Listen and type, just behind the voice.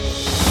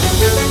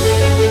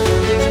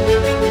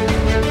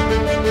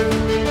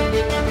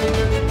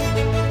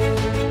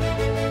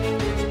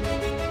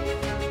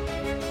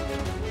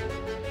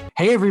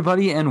Hey,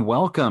 everybody, and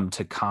welcome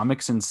to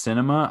Comics and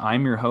Cinema.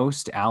 I'm your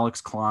host,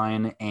 Alex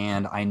Klein,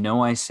 and I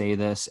know I say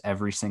this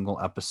every single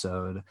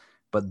episode,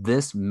 but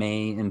this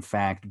may, in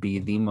fact, be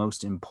the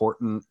most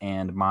important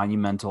and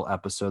monumental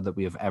episode that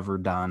we have ever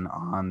done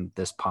on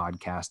this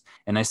podcast.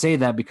 And I say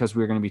that because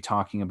we're going to be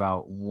talking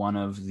about one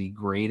of the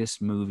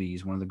greatest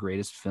movies, one of the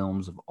greatest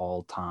films of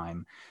all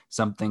time,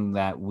 something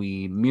that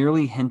we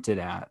merely hinted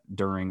at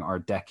during our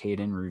decade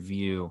in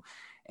review.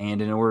 And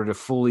in order to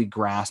fully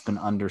grasp and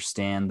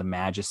understand the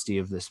majesty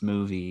of this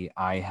movie,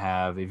 I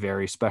have a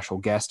very special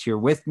guest here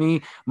with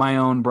me, my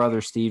own brother,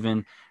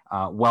 Steven.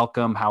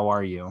 Welcome. How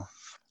are you?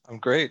 I'm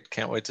great.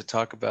 Can't wait to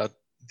talk about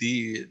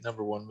the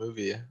number one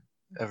movie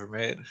ever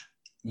made.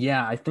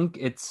 Yeah, I think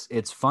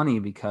it's funny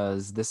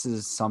because this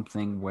is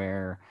something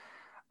where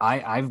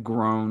I've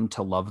grown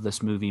to love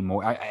this movie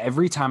more.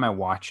 Every time I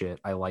watch it,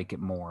 I like it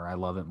more. I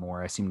love it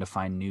more. I seem to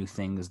find new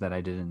things that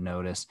I didn't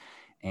notice.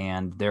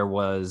 And there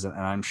was, and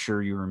I'm sure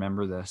you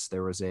remember this,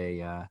 there was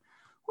I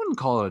wouldn't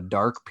call it a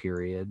dark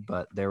period,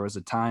 but there was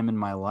a time in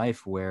my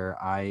life where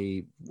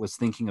I was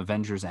thinking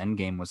Avengers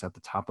Endgame was at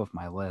the top of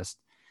my list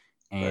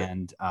Right.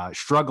 and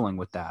struggling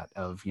with that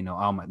of,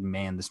 oh my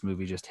man, this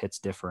movie just hits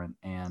different.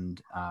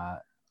 And,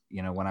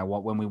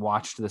 when we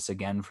watched this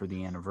again for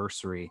the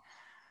anniversary,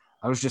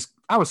 I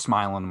was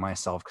smiling to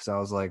myself because I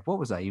was like, what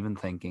was I even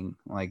thinking?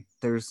 Like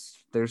there's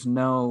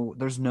no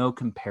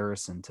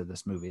comparison to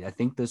this movie. I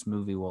think this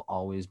movie will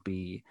always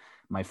be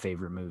my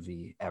favorite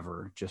movie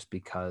ever, just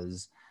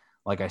because,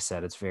 like I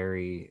said,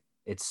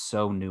 it's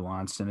so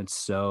nuanced and it's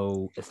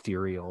so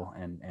ethereal,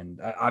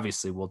 and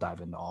obviously we'll dive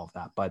into all of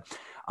that. But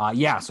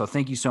yeah, so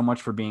thank you so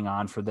much for being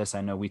on for this.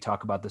 I know we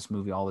talk about this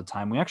movie all the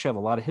time. We actually have a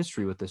lot of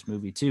history with this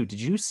movie too.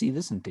 Did you see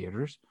this in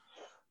theaters?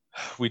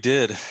 We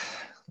did.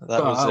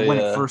 That was When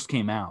it first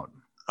came out?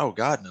 oh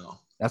God, no.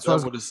 That's what I That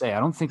was would going to have say. I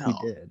don't think we no.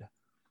 did.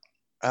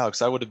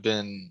 Alex, I would have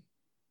been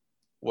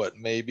what,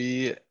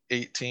 maybe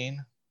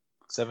 18,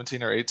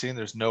 17 or 18.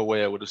 There's no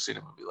way I would have seen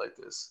a movie like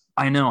this.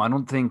 I know. I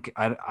don't think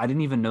I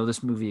didn't even know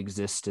this movie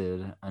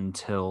existed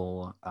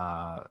until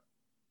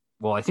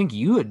well, I think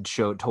you had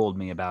told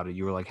me about it.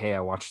 You were like, "Hey,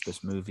 I watched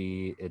this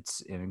movie.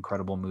 It's an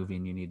incredible movie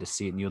and you need to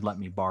see it." And you would let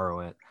me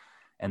borrow it.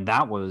 And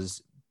that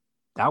was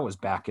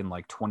back in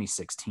like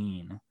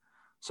 2016.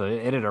 So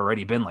it had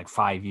already been like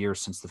 5 years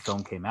since the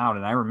film came out.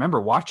 And I remember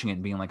watching it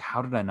and being like,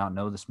 how did I not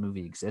know this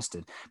movie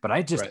existed? But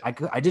Right.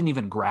 I didn't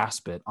even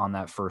grasp it on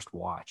that first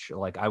watch.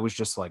 Like, I was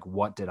just like,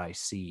 what did I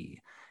see?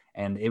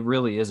 And it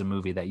really is a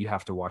movie that you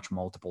have to watch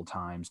multiple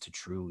times to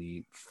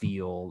truly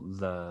feel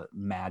the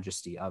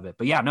majesty of it.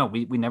 But yeah, no,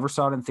 we never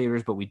saw it in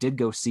theaters, but we did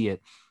go see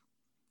it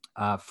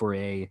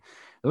it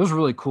was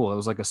really cool. It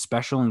was like a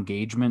special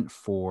engagement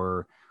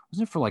for,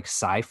 wasn't it for like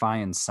sci-fi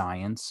and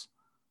science?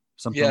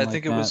 Yeah, Something I like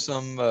think it that. was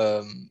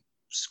some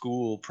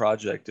school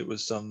project. It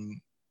was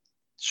some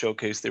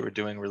showcase they were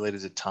doing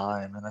related to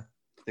time, and I think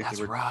they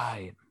That's were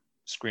right.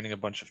 screening a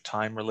bunch of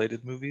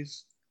time-related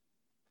movies.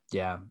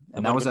 Yeah. That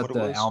And might that have was been what at it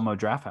the was. Alamo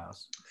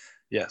Drafthouse.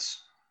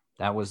 Yes.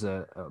 That was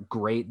a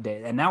great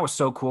day. And that was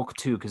so cool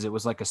too, because it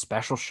was like a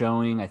special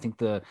showing. I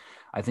think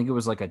it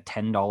was like a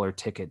 $10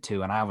 ticket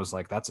too. And I was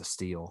like, that's a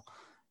steal.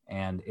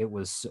 And it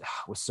was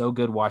so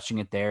good watching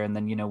it there. And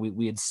then,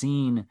 we had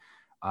seen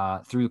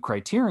through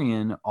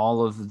Criterion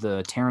all of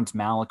the Terrence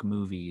Malick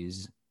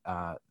movies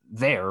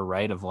there,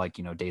 right? Of like,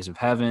 Days of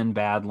Heaven,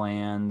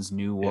 Badlands,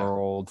 New Yeah.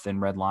 World, Thin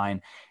Red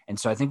Line. And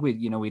so I think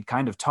we'd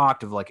kind of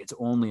talked of like, it's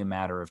only a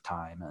matter of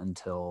time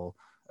until,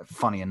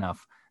 funny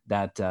enough,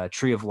 that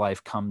Tree of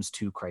Life comes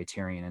to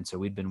Criterion, and so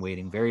we'd been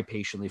waiting very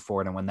patiently for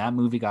it. And when that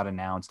movie got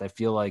announced, I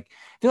feel like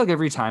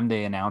every time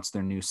they announce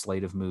their new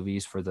slate of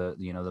movies for the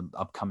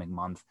upcoming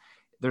month,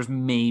 there's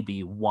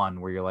maybe one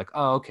where you're like,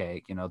 oh,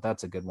 okay,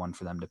 that's a good one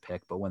for them to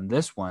pick. But when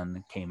this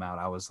one came out,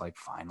 I was like,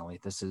 finally,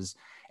 this is,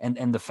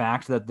 and the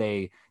fact that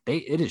it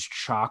is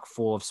chock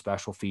full of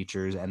special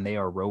features, and they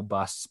are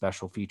robust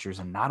special features.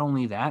 And not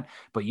only that,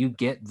 but you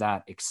get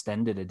that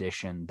extended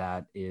edition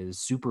that is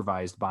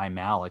supervised by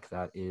Malick.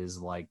 That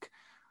is like,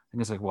 I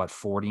think it's like what,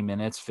 40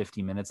 minutes,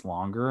 50 minutes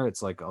longer.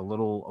 It's like a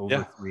little over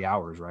Yeah. 3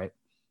 hours, right?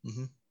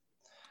 Hmm.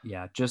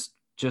 Yeah, just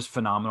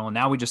phenomenal. And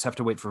now we just have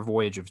to wait for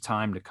Voyage of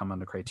Time to come on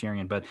the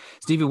Criterion. But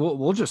Stevie,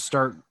 we'll just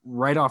start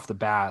right off the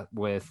bat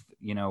with,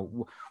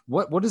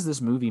 what does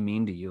this movie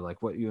mean to you?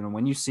 Like, what,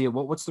 when you see it,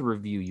 what's the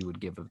review you would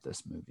give of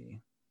this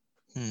movie?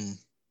 Hmm.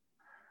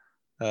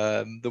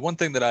 The one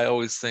thing that I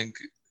always think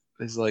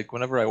is, like,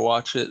 whenever I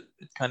watch it,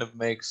 it kind of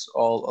makes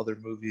all other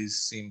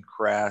movies seem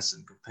crass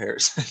in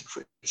comparison,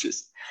 which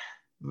is,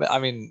 I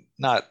mean,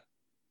 not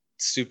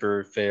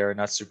super fair,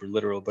 not super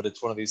literal, but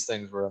it's one of these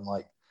things where I'm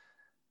like,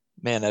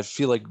 man, I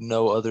feel like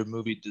no other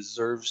movie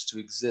deserves to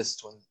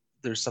exist when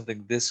there's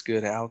something this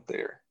good out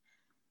there.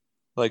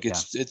 Like, Yeah,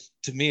 it's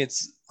to me,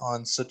 it's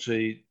on such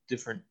a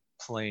different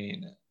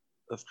plane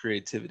of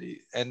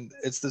creativity, and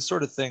it's the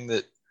sort of thing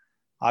that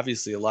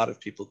obviously a lot of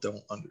people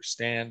don't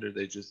understand, or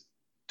they just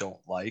don't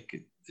like.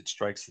 It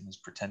strikes them as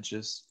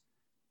pretentious.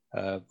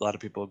 A lot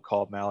of people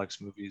call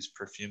Malick's movies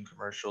perfume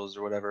commercials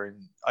or whatever,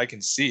 and I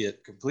can see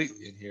it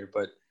completely in here.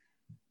 But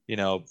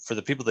for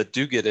the people that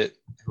do get it,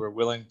 who are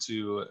willing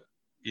to,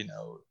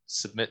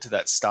 submit to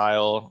that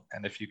style,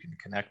 and if you can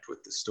connect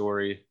with the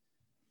story,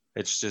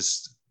 it's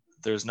just,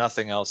 there's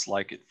nothing else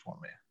like it for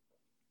me.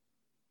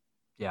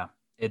 Yeah.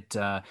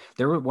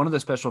 There were one of the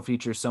special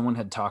features someone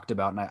had talked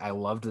about, and I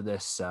loved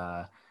this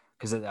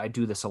because I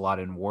do this a lot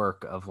in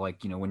work of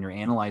like, when you're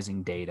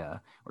analyzing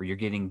data or you're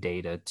getting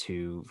data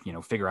to,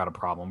 figure out a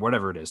problem,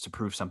 whatever it is, to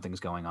prove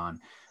something's going on.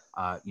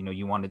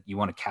 You want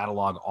to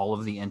catalog all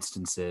of the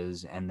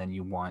instances, and then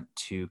you want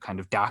to kind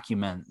of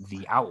document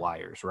the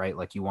outliers, right?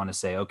 Like you want to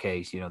say,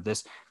 okay,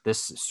 this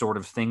sort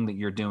of thing that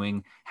you're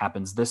doing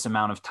happens this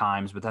amount of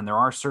times, but then there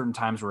are certain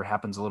times where it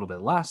happens a little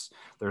bit less.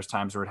 There's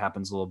times where it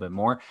happens a little bit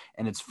more.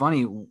 And it's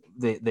funny,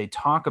 they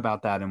talk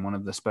about that in one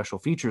of the special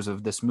features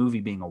of this movie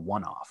being a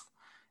one-off.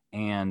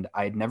 And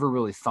I'd never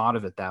really thought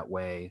of it that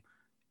way.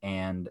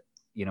 And,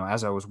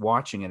 as I was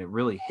watching it, it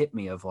really hit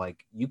me of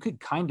like, you could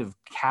kind of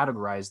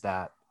categorize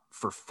that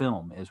for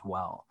film as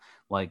well.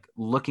 Like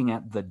looking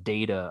at the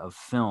data of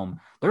film,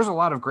 there's a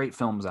lot of great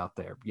films out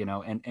there,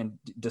 and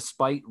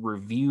despite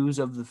reviews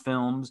of the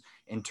films,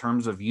 in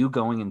terms of you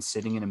going and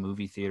sitting in a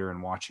movie theater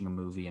and watching a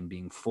movie and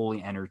being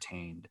fully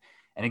entertained.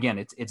 And again,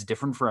 it's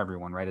different for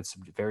everyone, right? It's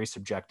very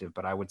subjective,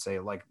 but I would say,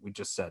 like we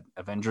just said,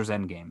 Avengers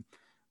Endgame,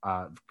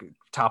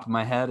 top of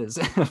my head is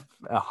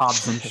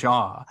Hobbs and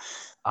Shaw,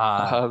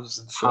 Hobbs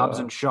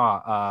and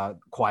Shaw,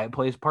 Quiet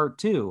Place Part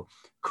 2,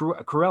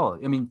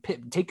 Cruella. I mean,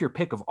 take your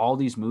pick of all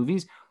these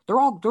movies. They're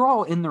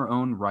all in their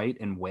own right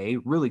and way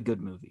really good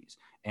movies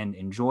and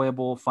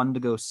enjoyable, fun to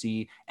go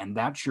see. And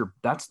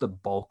that's the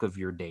bulk of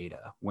your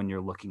data when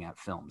you're looking at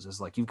films,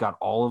 is like you've got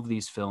all of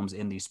these films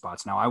in these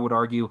spots. Now, I would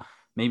argue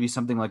maybe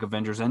something like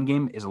Avengers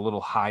Endgame is a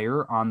little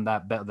higher on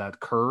that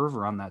curve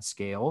or on that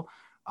scale.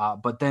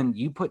 But then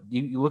you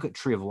look at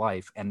Tree of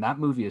Life, and that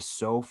movie is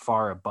so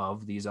far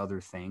above these other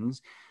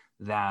things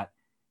that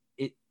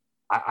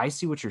I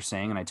see what you're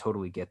saying, and I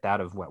totally get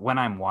that. Of when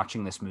I'm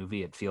watching this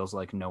movie, it feels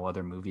like no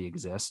other movie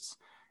exists,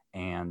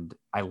 and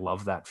I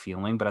love that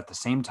feeling. But at the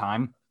same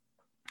time,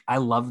 I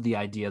love the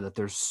idea that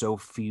there's so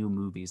few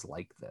movies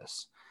like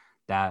this,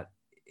 that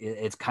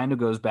it kind of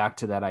goes back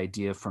to that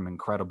idea from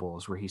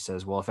Incredibles where he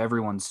says, well, if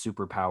everyone's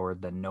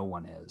superpowered, then no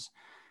one is.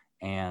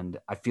 And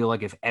I feel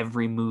like if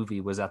every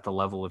movie was at the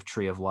level of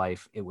Tree of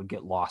Life, it would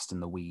get lost in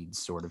the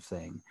weeds, sort of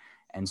thing.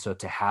 And so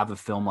to have a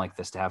film like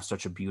this, to have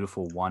such a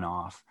beautiful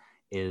one-off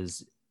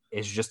is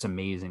just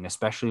amazing,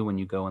 especially when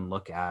you go and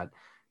look at,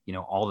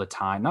 all the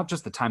time, not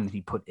just the time that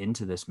he put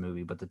into this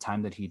movie, but the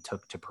time that he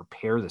took to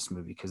prepare this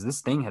movie, because this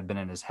thing had been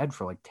in his head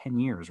for like 10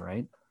 years,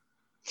 right?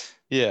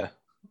 Yeah.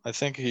 I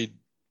think he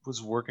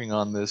was working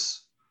on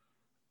this,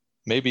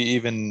 maybe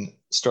even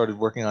started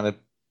working on it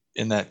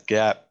in that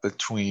gap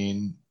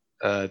between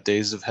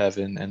Days of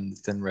Heaven and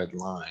Thin Red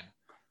Line.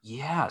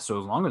 Yeah, so it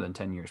was longer than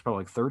 10 years,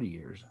 probably like 30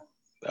 years.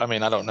 I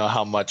mean, I don't know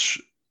how much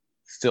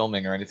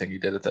filming or anything he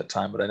did at that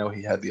time, but I know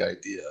he had the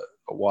idea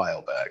a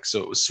while back.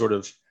 So it was sort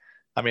of,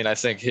 I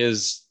think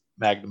his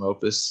magnum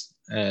opus.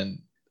 And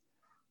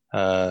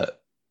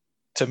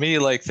to me,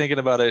 like thinking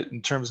about it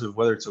in terms of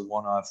whether it's a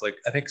one-off, like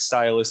I think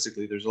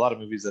stylistically, there's a lot of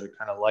movies that are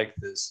kind of like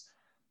this.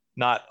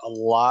 Not a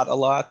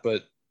lot,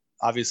 but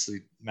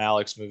obviously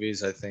Malick's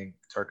movies, I think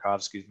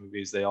Tarkovsky's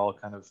movies, they all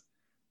kind of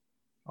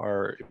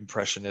are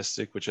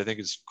impressionistic, which I think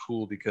is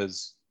cool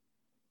because,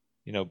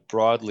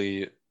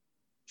 broadly,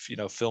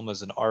 film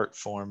as an art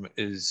form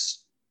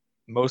is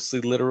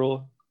mostly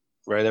literal,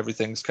 right?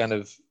 Everything's kind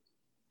of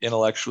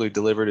intellectually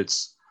delivered.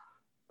 It's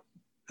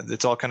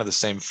all kind of the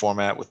same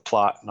format with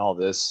plot and all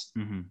this.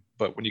 Mm-hmm.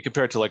 But when you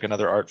compare it to like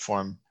another art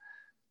form,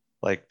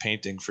 like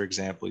painting, for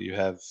example, you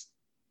have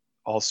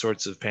all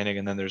sorts of painting,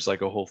 and then there's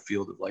like a whole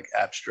field of like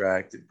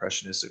abstract,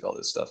 impressionistic, all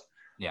this stuff.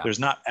 Yeah. There's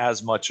not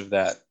as much of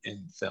that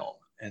in film.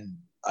 And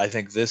I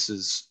think this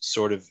is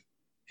sort of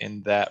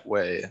in that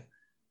way,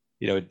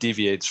 it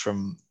deviates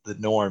from the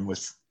norm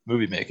with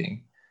movie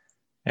making.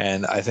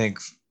 And I think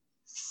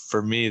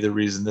for me, the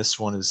reason this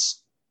one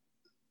is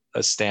a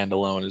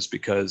standalone is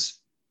because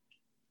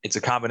it's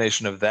a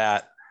combination of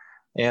that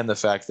and the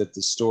fact that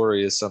the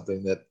story is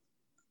something that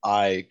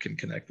I can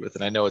connect with.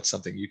 And I know it's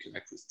something you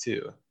connect with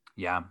too.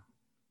 Yeah.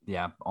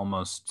 Yeah.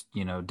 Almost,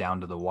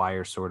 down to the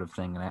wire sort of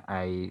thing.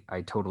 And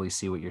I totally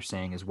see what you're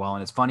saying as well.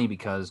 And it's funny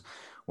because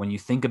when you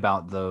think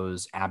about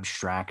those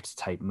abstract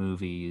type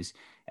movies,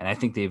 and I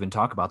think they even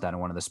talk about that in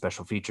one of the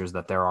special features,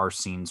 that there are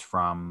scenes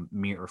from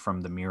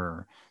The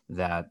Mirror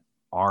that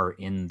are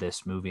in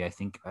this movie. I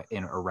think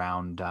in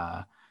around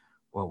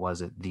what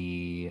was it,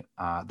 the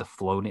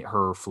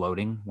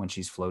floating when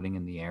she's floating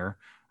in the air.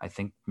 I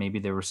think maybe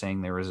they were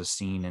saying there was a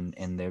scene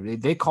in there.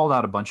 They called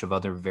out a bunch of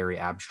other very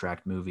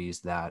abstract movies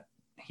that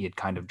he had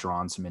kind of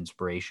drawn some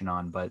inspiration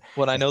on. But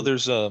well, I know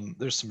there's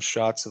some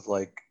shots of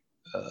like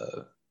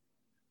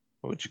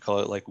what would you call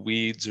it, like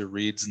weeds or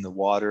reeds in the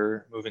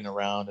water moving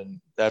around,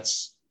 and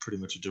that's pretty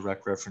much a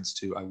direct reference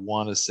to, I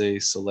want to say,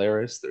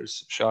 Solaris.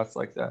 There's shots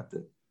like that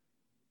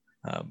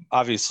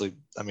obviously,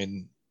 I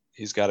mean,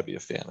 he's got to be a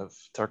fan of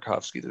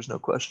Tarkovsky. There's no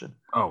question.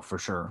 Oh, for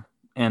sure.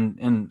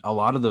 and a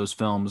lot of those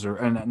films are,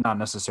 and not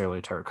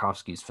necessarily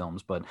Tarkovsky's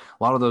films, but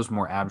a lot of those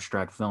more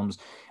abstract films,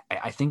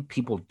 I think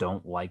people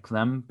don't like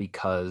them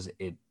because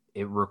it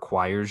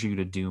requires you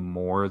to do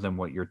more than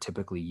what you're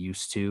typically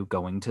used to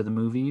going to the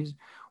movies,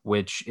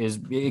 which is,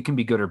 it can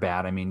be good or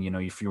bad. I mean, you know,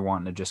 if you're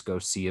wanting to just go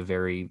see a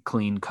very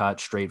clean cut,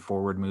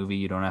 straightforward movie,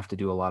 you don't have to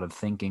do a lot of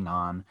thinking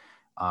on.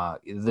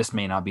 This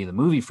may not be the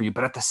movie for you,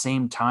 but at the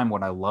same time,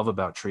 what I love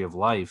about Tree of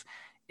Life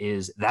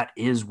is that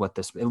is what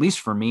this, at least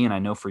for me, and I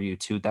know for you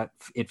too, that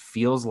it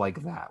feels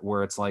like that,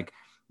 where it's like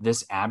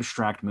this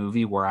abstract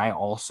movie where I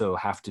also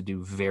have to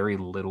do very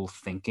little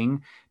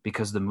thinking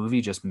because the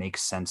movie just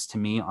makes sense to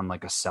me on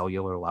like a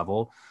cellular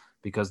level,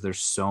 because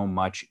there's so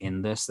much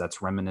in this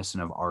that's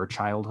reminiscent of our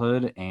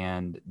childhood,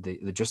 and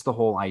just the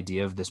whole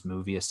idea of this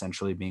movie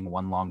essentially being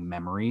one long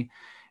memory.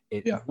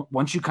 It, Yeah.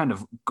 once you kind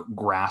of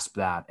grasp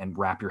that and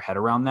wrap your head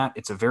around that,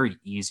 it's a very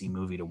easy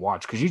movie to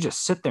watch because you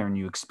just sit there and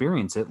you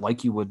experience it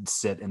like you would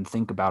sit and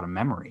think about a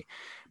memory.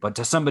 But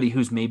to somebody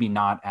who's maybe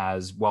not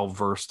as well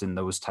versed in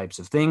those types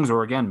of things,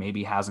 or again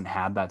maybe hasn't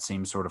had that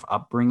same sort of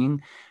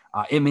upbringing,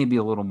 it may be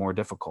a little more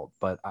difficult.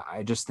 But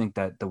I just think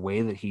that the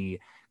way that he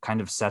kind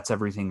of sets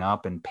everything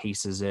up and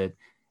paces it,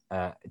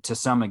 to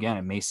some, again,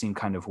 it may seem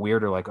kind of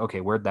weird or like, okay,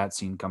 where'd that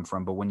scene come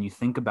from? But when you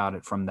think about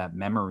it from that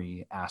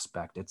memory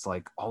aspect, it's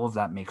like all of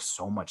that makes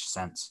so much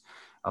sense,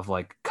 of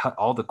like cut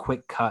all the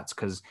quick cuts.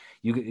 Cause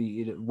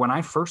when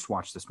I first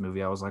watched this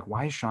movie, I was like,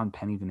 why is Sean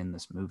Penn even in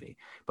this movie?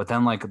 But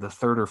then like the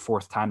third or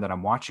fourth time that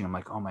I'm watching, I'm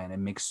like, oh man, it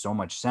makes so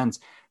much sense.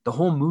 The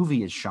whole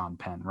movie is Sean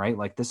Penn, right?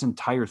 Like this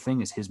entire thing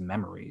is his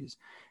memories,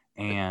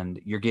 and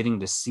you're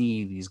getting to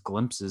see these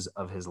glimpses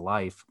of his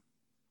life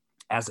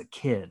as a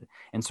kid.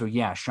 And so,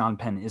 yeah, Sean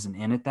Penn isn't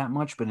in it that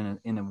much, but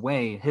in a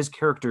way, his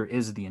character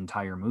is the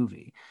entire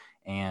movie.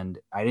 And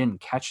I didn't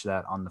catch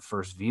that on the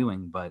first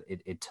viewing, but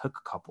it took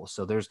a couple.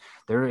 So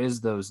there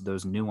is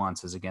those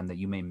nuances again that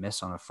you may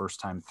miss on a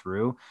first time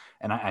through.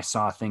 And I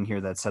saw a thing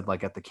here that said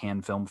like at the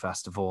Cannes Film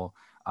Festival,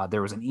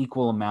 there was an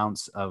equal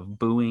amounts of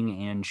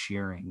booing and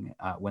cheering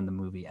when the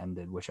movie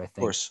ended, which I Of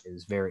think course.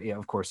 is very, yeah,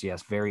 of course,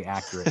 yes, very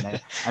accurate. And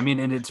I mean,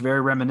 and it's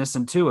very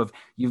reminiscent too of,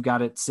 you've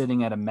got it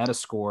sitting at a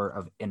Metascore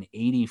of an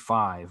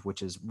 85,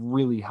 which is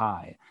really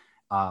high.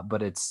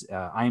 But its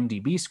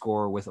IMDb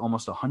score with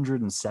almost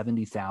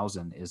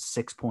 170,000 is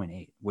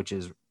 6.8, which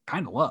is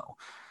kind of low.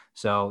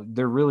 So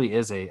there really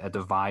is a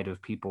divide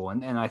of people.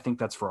 And I think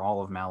that's for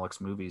all of Malick's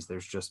movies.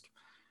 There's just,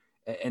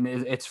 and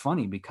it's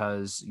funny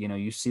because, you know,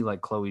 you see like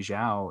Chloe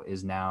Zhao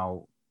is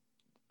now,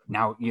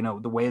 you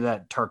know, the way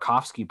that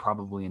Tarkovsky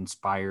probably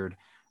inspired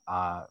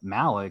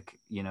Malick,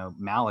 you know,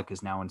 Malick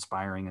is now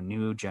inspiring a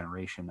new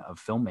generation of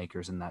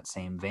filmmakers in that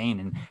same vein,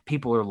 and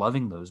people are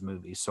loving those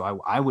movies.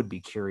 So I would be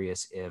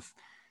curious if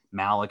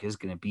Malick is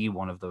going to be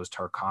one of those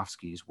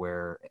Tarkovskys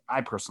where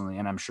I personally,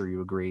 and I'm sure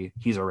you agree,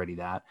 he's already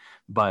that,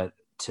 but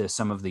to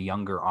some of the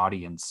younger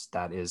audience,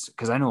 that is,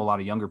 because I know a lot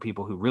of younger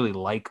people who really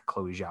like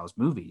Chloe Zhao's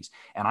movies,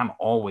 and I'm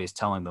always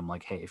telling them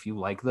like, hey, if you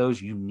like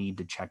those, you need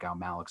to check out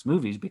Malick's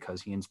movies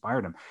because he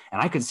inspired him.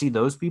 And I could see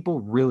those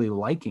people really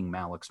liking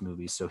Malick's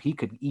movies. So he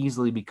could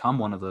easily become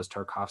one of those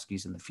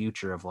Tarkovskys in the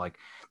future, of like,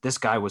 this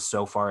guy was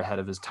so far ahead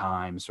of his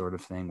time sort of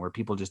thing, where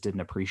people just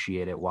didn't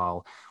appreciate it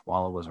while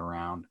it was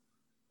around.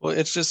 Well,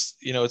 it's just,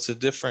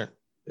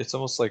 it's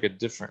almost like a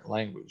different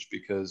language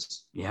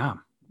because, Yeah.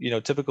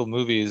 typical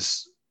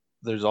movies,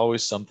 there's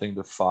always something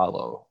to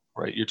follow,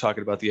 right? You're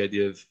talking about the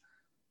idea of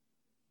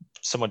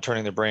someone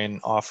turning their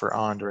brain off or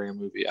on during a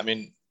movie. I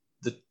mean,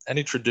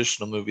 any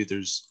traditional movie,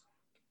 there's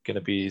going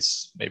to be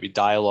maybe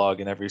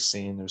dialogue in every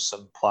scene. There's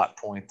some plot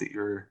point that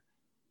you're,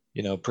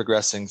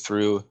 progressing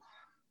through.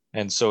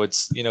 And so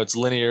it's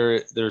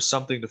linear. There's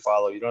something to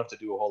follow. You don't have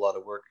to do a whole lot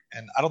of work.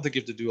 And I don't think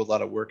you have to do a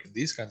lot of work in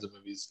these kinds of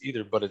movies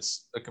either, but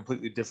it's a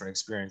completely different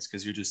experience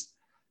because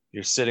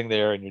you're sitting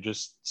there and you're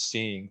just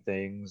seeing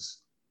things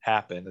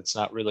happen. It's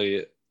not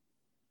really,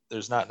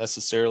 there's not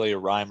necessarily a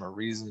rhyme or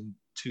reason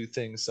to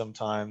things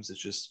sometimes.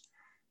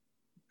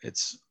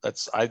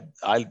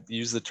 I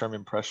use the term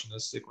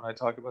impressionistic when I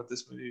talk about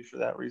this movie for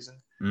that reason.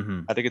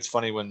 Mm-hmm. I think it's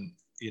funny when,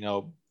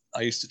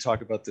 I used to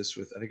talk about this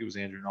with, I think it was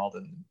Andrew and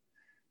Alden.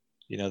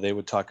 They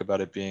would talk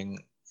about it being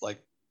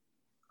like,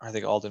 I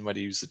think Alden might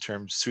have used the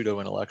term pseudo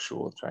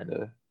intellectual, trying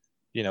to,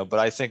 but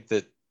I think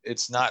that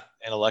it's not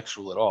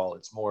intellectual at all.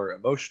 It's more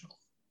emotional,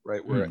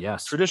 right? Where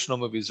Yes. traditional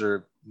movies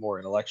are more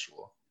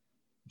intellectual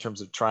in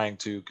terms of trying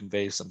to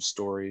convey some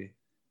story,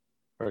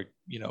 or,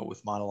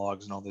 with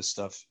monologues and all this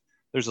stuff.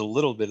 There's a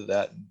little bit of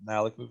that in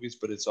Malick movies,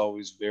 but it's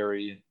always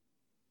very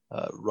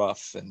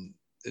rough. And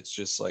it's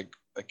just like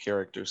a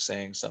character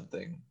saying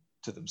something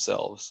to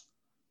themselves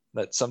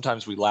that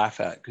sometimes we laugh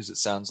at because it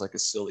sounds like a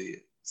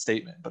silly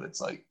statement, but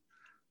it's like,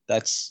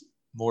 that's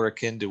more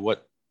akin to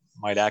what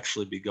might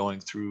actually be going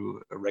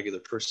through a regular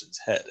person's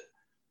head.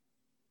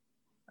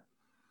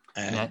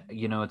 And And that,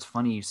 it's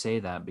funny you say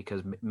that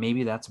because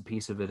maybe that's a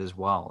piece of it as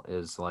well,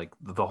 is like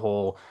the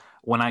whole,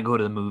 when I go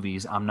to the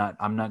movies, I'm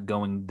not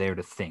going there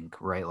to think,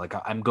 right? Like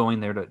I'm going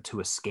there to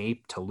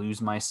escape, to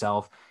lose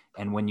myself.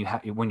 And when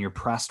you're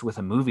pressed with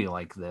a movie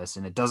like this,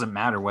 and it doesn't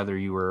matter whether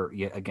you were,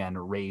 again,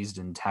 raised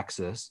in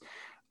Texas,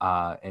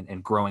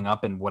 and growing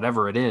up in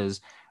whatever it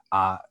is,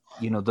 uh,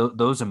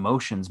 those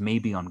emotions may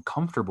be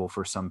uncomfortable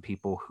for some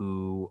people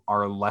who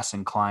are less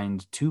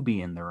inclined to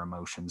be in their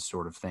emotions,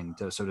 sort of thing.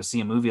 So to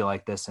see a movie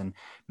like this, and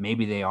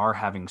maybe they are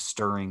having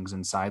stirrings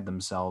inside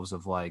themselves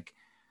of like,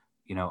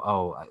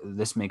 oh,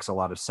 this makes a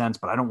lot of sense,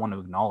 but I don't want to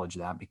acknowledge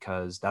that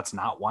because that's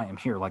not why I'm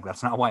here. Like,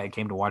 that's not why I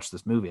came to watch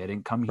this movie. I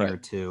didn't come right. here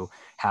to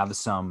have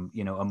some,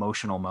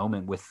 emotional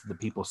moment with the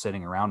people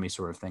sitting around me,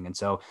 sort of thing. And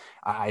so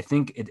I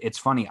think it's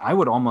funny. I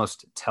would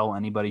almost tell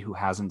anybody who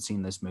hasn't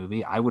seen this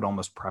movie, I would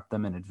almost prep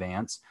them in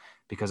advance,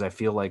 because I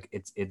feel like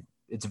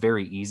it's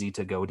very easy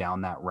to go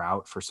down that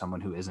route for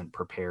someone who isn't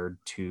prepared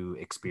to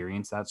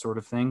experience that sort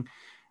of thing.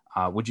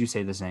 Would you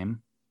say the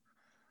same?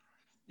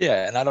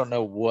 Yeah, and I don't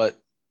know what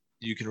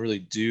you can really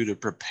do to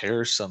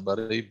prepare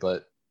somebody,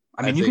 but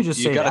I I mean, you could think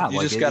just say that, you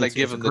like just gotta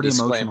give it's a them the pretty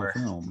emotional disclaimer.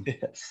 film.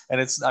 Yeah.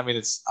 And it's, I mean,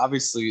 it's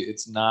obviously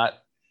it's not.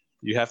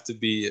 You have to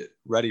be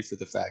ready for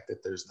the fact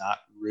that there's not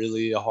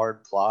really a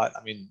hard plot.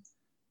 I mean,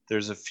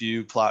 there's a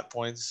few plot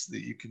points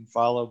that you can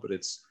follow, but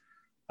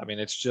I mean,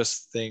 it's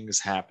just things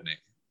happening.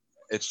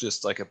 It's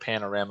just like a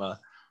panorama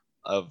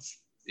of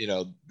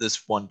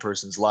this one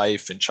person's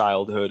life and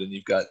childhood, and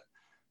you've got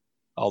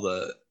all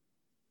the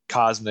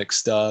cosmic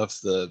stuff,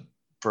 the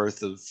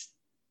birth of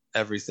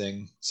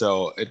everything.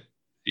 So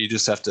you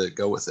just have to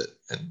go with it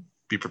and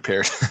be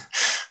prepared.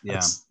 Yeah.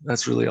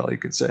 That's really all you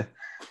can say.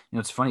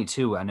 It's funny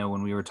too. I know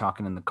when we were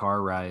talking in the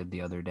car ride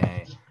the other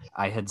day,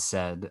 I had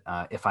said,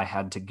 if I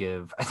had to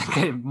give, I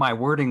think my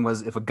wording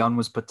was, if a gun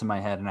was put to my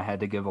head and I had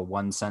to give a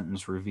one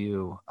sentence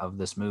review of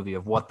this movie,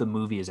 of what the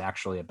movie is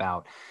actually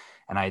about.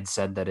 And I had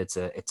said that it's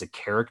a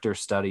character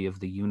study of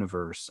the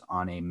universe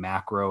on a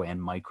macro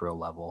and micro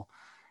level.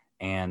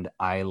 And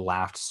I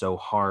laughed so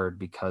hard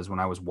because when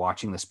I was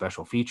watching the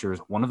special features,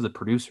 one of the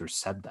producers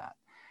said that.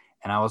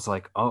 And I was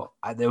like, oh,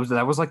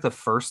 that was like the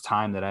first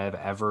time that I have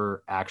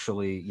ever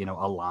actually,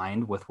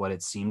 aligned with what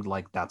it seemed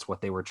like that's what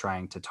they were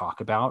trying to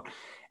talk about.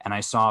 And I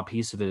saw a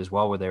piece of it as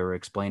well where they were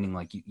explaining,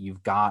 like,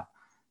 you've got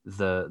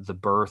the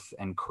birth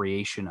and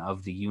creation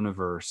of the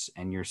universe,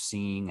 and you're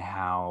seeing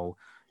how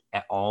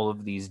all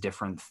of these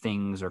different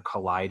things are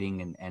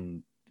colliding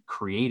and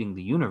creating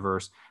the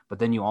universe. But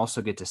then you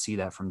also get to see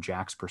that from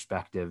Jack's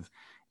perspective,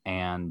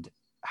 and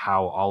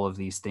how all of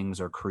these things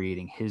are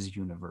creating his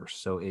universe.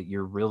 So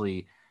you're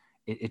really,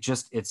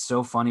 it's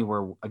so funny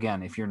where,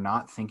 again, if you're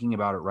not thinking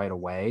about it right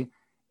away,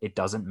 it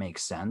doesn't make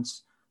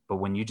sense. But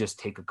when you just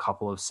take a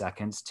couple of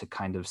seconds to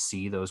kind of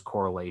see those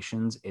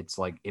correlations, it's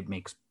like it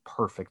makes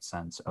perfect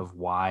sense of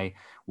why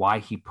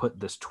he put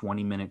this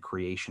 20-minute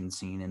creation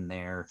scene in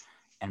there,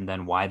 and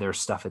then why there's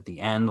stuff at the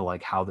end,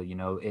 like how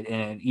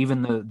and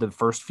even the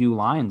first few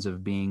lines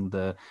of being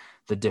the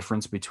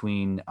difference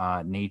between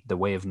the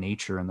way of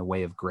nature and the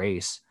way of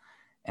grace.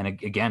 And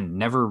again,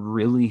 never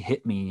really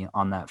hit me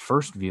on that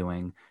first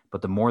viewing,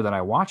 but the more that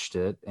I watched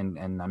it, and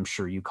I'm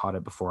sure you caught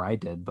it before I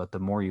did, but the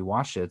more you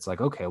watched it, it's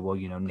like, okay, well,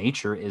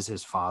 nature is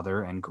his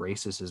father and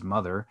grace is his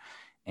mother.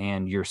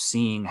 And you're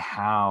seeing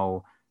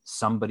how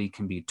somebody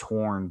can be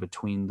torn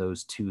between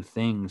those two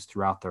things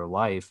throughout their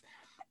life.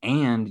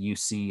 And you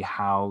see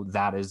how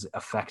that is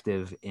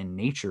effective in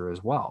nature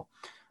as well.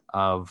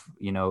 Of,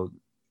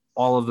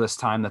 all of this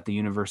time that the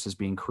universe is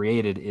being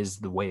created is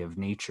the way of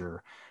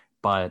nature.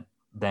 But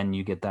then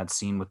you get that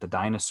scene with the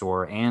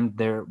dinosaur, and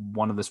there,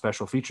 one of the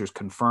special features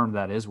confirmed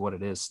that is what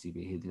it is.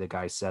 Stevie, the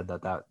guy said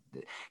that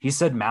he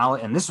said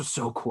Mallet, and this was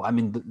so cool. I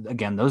mean,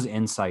 again, those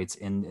insights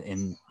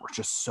in were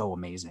just so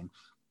amazing.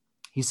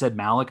 He said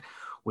Malik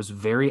was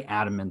very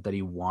adamant that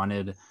he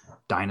wanted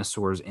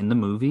dinosaurs in the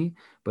movie,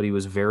 but he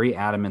was very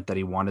adamant that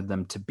he wanted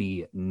them to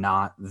be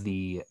not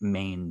the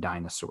main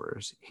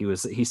dinosaurs.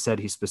 He said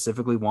he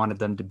specifically wanted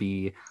them to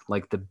be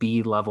like the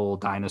B level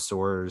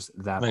dinosaurs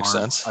that Makes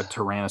aren't sense. a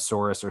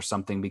Tyrannosaurus or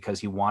something,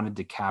 because he wanted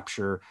to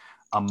capture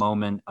a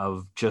moment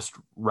of just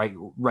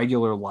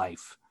regular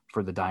life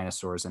for the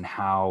dinosaurs, and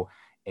how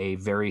a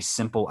very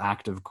simple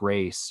act of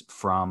grace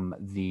from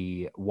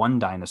the one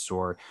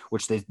dinosaur,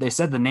 which they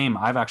said the name,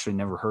 I've actually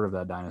never heard of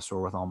that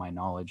dinosaur with all my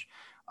knowledge.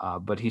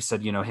 But he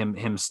said,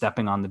 him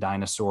stepping on the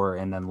dinosaur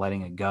and then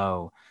letting it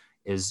go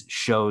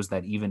shows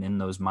that even in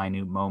those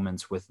minute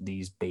moments with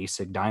these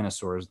basic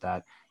dinosaurs,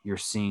 that you're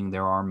seeing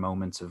there are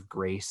moments of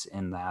grace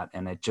in that.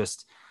 And it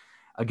just,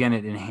 again,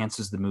 it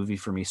enhances the movie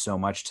for me so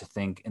much to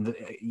think, and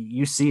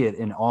you see it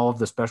in all of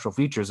the special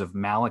features of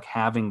Malik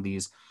having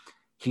these.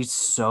 He's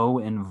so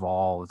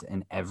involved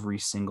in every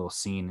single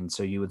scene. And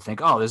so you would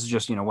think, oh, this is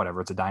just,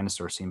 whatever, it's a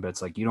dinosaur scene. But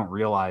it's like, you don't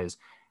realize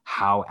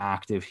how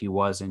active he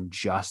was in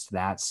just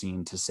that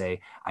scene to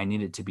say, I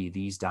need it to be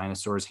these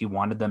dinosaurs. He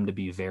wanted them to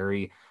be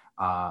very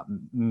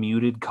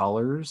muted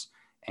colors.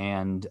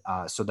 And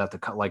so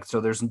that so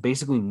there's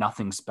basically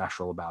nothing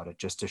special about it,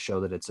 just to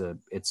show that it's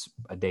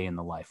a day in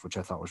the life, which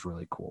I thought was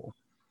really cool.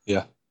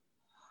 Yeah.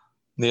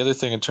 And the other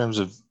thing in terms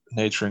of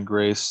nature and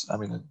grace, I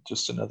mean,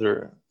 just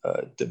another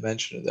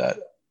dimension of that.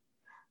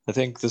 I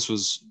think this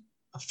was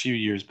a few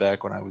years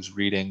back when I was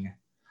reading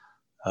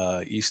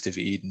East of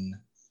Eden.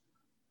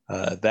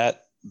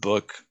 That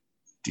book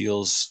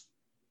deals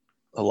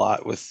a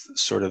lot with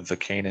sort of the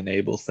Cain and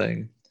Abel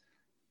thing.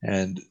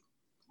 And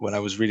when I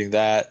was reading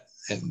that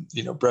and,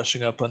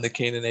 brushing up on the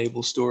Cain and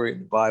Abel story in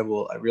the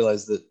Bible, I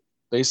realized that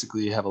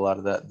basically you have a lot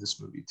of that in this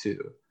movie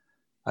too.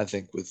 I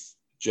think with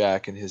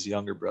Jack and his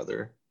younger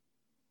brother.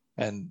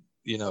 And,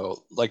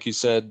 like you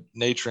said,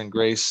 nature and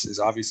grace is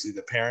obviously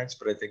the parents,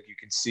 but I think you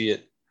can see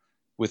it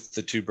with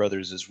the two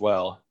brothers as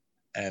well.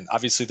 And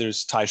obviously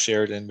there's Ty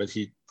Sheridan, but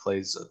he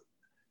plays a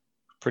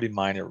pretty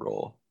minor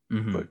role.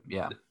 Mm-hmm. But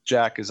yeah,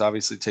 Jack is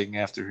obviously taking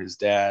after his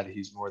dad.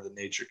 He's more the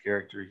nature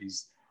character.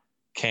 He's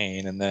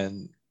Cain. And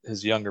then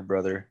his younger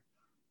brother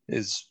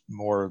is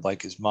more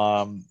like his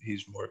mom.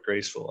 He's more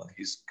graceful and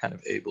he's kind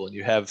of Abel. And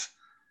you have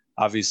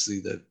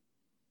obviously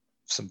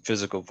some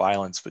physical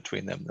violence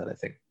between them that I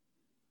think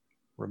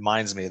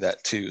reminds me of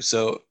that too.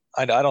 So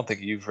I don't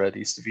think you've read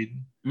East of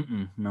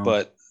Eden, no.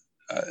 But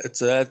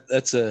that's a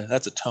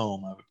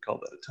tome. I would call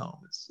that a tome.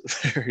 It's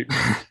a very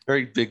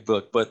very big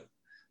book, but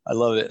I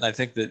love it, and I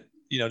think that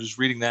just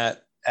reading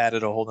that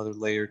added a whole other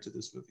layer to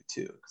this movie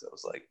too. Because I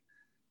was like,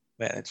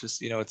 man, it's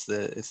just it's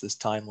this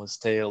timeless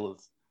tale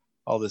of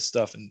all this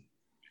stuff, and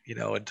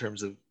in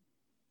terms of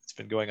it's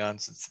been going on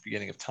since the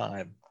beginning of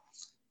time.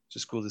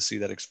 Just cool to see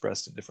that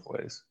expressed in different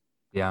ways.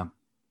 Yeah,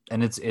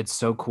 and it's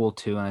so cool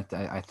too, and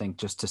I think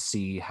just to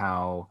see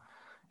how,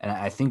 and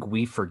I think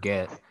we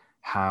forget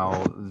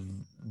how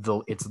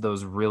it's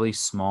those really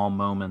small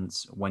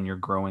moments when you're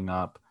growing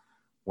up,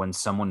 when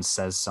someone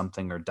says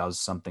something or does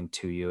something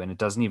to you, and it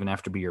doesn't even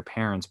have to be your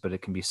parents, but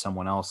it can be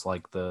someone else,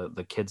 like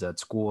the kids at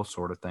school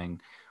sort of thing,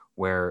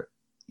 where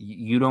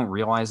you don't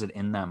realize it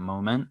in that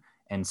moment,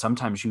 and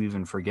sometimes you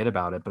even forget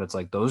about it, but it's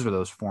like those are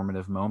those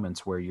formative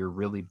moments where you're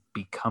really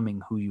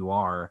becoming who you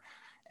are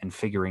and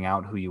figuring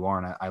out who you are.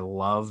 And I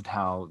loved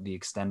how the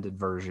extended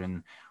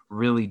version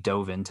really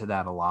dove into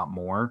that a lot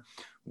more,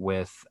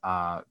 with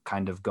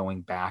kind of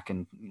going back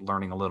and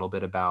learning a little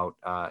bit about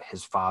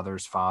his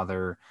father's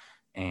father.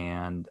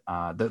 And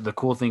the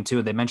cool thing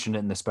too, they mentioned it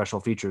in the special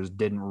features,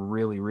 didn't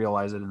really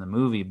realize it in the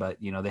movie, but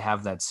they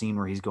have that scene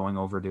where he's going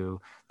over to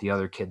the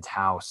other kid's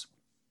house,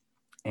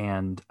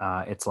 and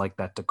it's like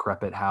that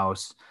decrepit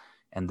house,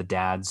 and the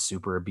dad's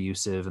super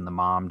abusive and the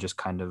mom just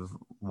kind of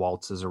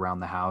waltzes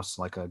around the house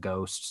like a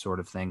ghost sort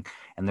of thing.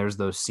 And there's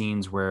those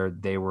scenes where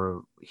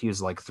he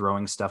was like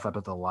throwing stuff up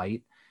at the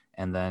light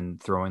and then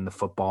throwing the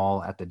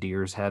football at the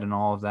deer's head and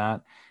all of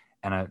that.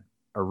 And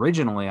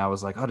originally I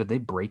was like, oh, did they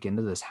break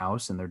into this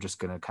house and they're just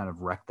going to kind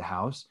of wreck the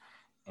house?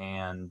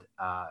 And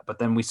but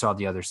then we saw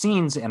the other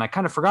scenes and I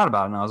kind of forgot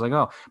about it, and I was like,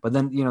 oh, but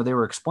then they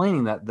were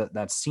explaining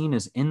that scene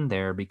is in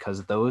there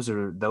because those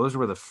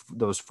were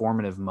those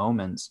formative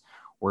moments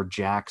where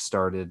Jack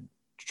started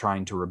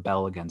trying to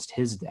rebel against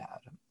his dad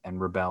and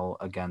rebel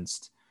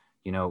against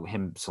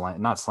him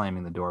not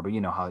slamming the door, but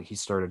how he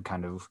started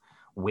kind of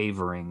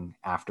wavering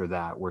after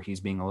that, where he's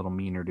being a little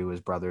meaner to his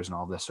brothers and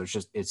all this. So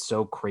it's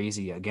so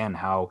crazy again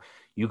how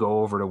you go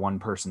over to one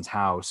person's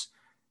house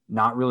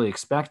not really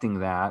expecting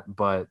that,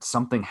 but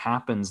something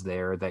happens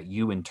there that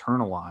you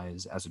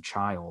internalize as a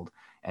child,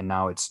 and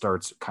now it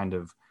starts kind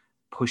of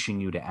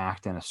pushing you to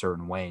act in a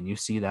certain way. And you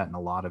see that in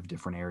a lot of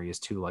different areas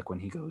too, like when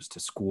he goes to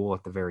school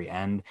at the very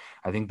end.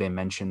 I think they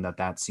mentioned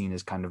that scene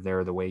is kind of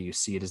there. The way you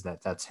see it is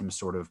that's him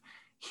sort of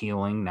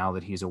healing. Now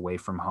that he's away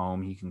from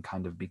home, he can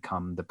kind of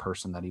become the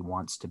person that he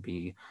wants to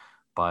be.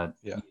 But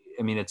yeah,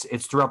 I mean,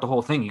 it's throughout the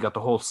whole thing. You got the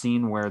whole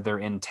scene where they're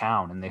in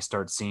town and they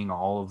start seeing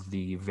all of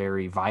the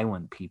very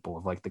violent people,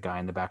 of like the guy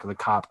in the back of the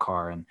cop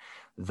car, and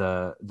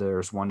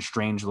there's one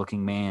strange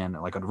looking man,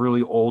 like a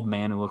really old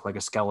man who looked like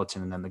a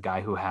skeleton, and then the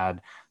guy who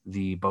had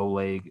the bow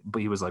leg,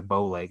 but he was like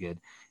bow-legged.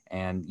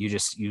 And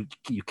you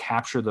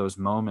capture those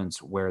moments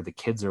where the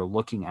kids are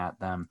looking at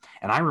them.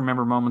 And I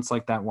remember moments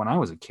like that when I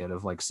was a kid,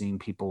 of like seeing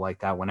people like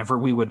that whenever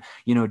we would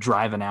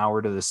drive an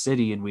hour to the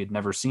city and we had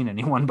never seen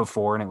anyone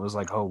before, and it was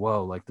like, oh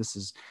whoa, like this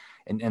is,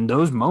 and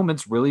those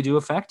moments really do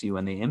affect you,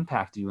 and they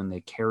impact you, and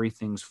they carry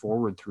things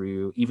forward through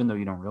you even though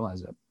you don't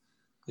realize it.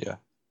 Yeah.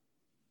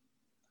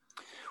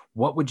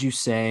 What would you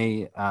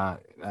say,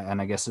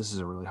 and I guess this is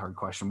a really hard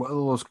question,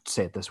 let's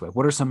say it this way,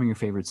 what are some of your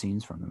favorite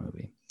scenes from the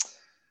movie?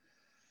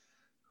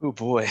 Oh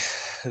boy,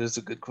 that is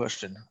a good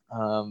question.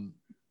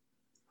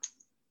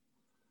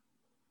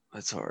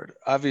 That's hard.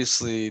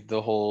 Obviously,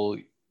 the whole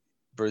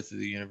birth of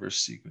the universe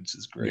sequence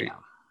is great. Yeah.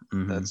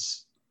 Mm-hmm.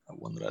 That's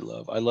one that I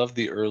love. I love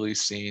the early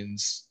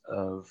scenes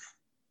of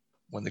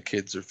when the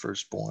kids are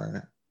first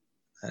born,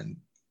 and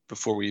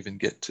before we even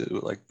get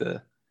to like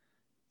the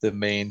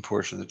main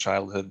portion of the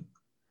childhood.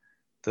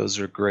 Those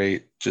are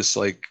great. Just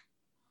like,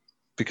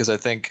 because I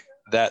think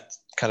that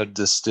kind of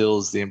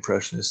distills the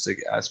impressionistic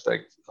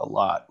aspect a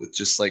lot, with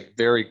just like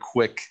very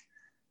quick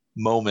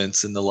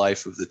moments in the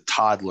life of the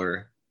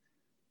toddler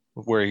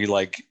where he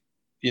like,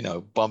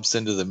 bumps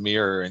into the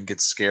mirror and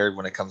gets scared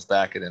when it comes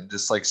back at him.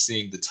 Just like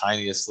seeing the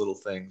tiniest little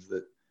things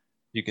that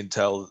you can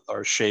tell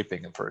are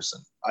shaping a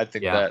person. I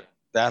think Yeah.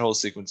 that whole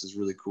sequence is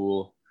really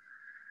cool.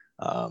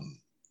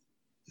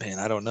 Man,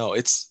 I don't know.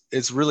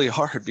 It's really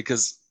hard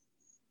because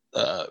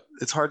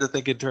it's hard to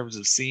think in terms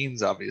of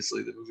scenes.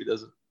 Obviously, the movie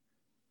doesn't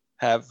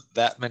have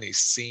that many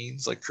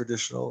scenes like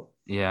traditional.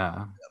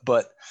 Yeah.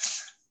 But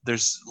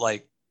there's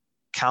like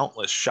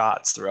countless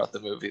shots throughout the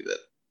movie that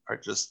are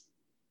just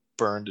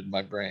burned in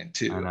my brain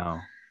too. I know.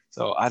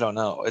 So I don't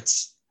know.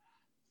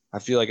 I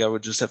feel like I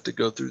would just have to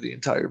go through the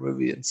entire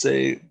movie and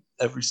say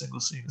every single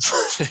scene is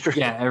my favorite.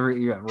 Yeah,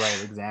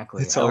 right,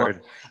 exactly. It's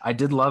hard. I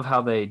did love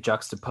how they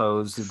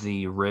juxtaposed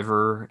the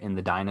river in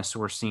the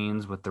dinosaur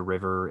scenes with the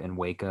river in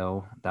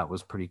Waco. That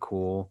was pretty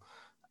cool.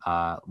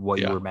 What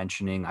you were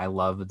mentioning, I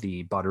love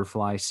the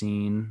butterfly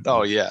scene.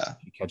 Oh yeah,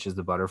 he catches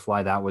the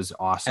butterfly. That was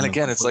awesome. And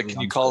again, it's like,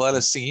 can you call that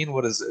a scene?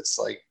 What is it? It's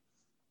like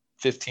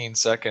 15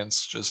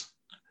 seconds, just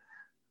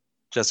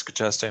Jessica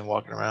Chastain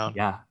walking around.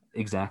 Yeah,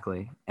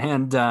 exactly.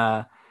 And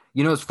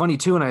it's funny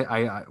too. And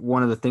I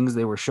one of the things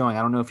they were showing,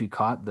 I don't know if you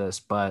caught this,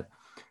 but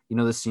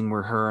the scene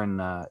where her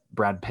and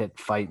Brad Pitt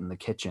fight in the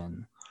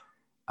kitchen.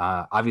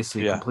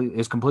 Obviously,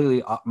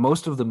 completely.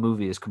 Most of the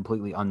movie is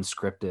completely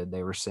unscripted.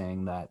 They were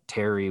saying that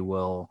Terry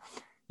will,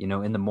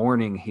 in the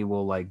morning he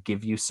will like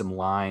give you some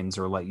lines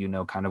or let you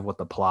know kind of what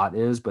the plot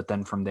is, but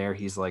then from there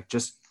he's like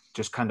just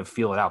kind of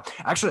feel it out.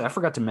 Actually, I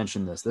forgot to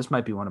mention this. This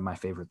might be one of my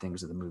favorite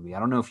things of the movie. I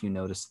don't know if you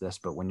noticed this,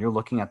 but when you're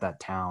looking at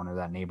that town or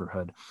that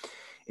neighborhood,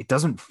 it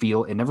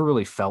never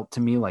really felt to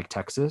me like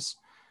Texas,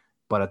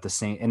 but at the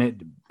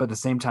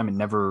same time, it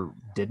never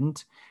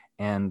didn't.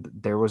 And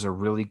there was a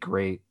really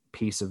great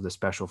piece of the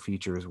special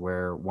features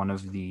where one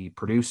of the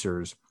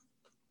producers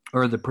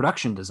or the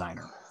production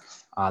designer,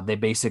 they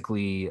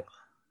basically,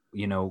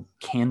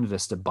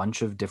 canvassed a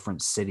bunch of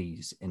different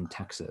cities in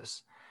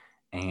Texas,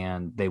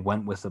 and they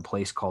went with a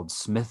place called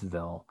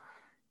Smithville,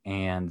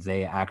 and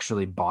they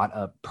actually bought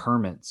up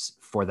permits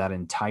for that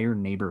entire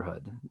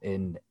neighborhood.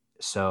 And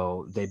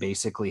so they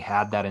basically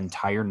had that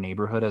entire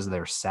neighborhood as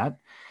their set.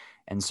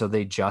 And so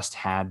they just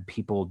had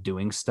people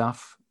doing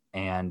stuff,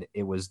 and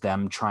it was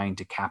them trying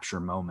to capture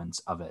moments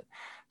of it.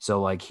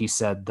 So like he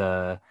said,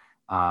 the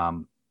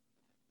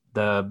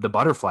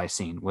butterfly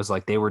scene was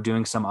like they were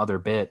doing some other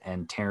bit,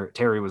 and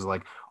Terry was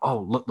like, oh,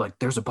 look, like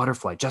there's a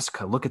butterfly,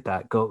 Jessica, look at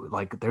that, go,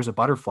 like there's a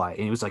butterfly.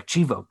 And he was like,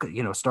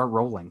 Chivo, start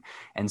rolling.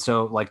 And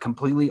so like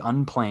completely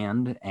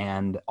unplanned,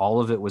 and all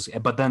of it was,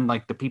 but then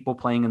like the people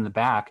playing in the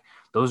back,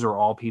 those are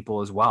all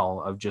people as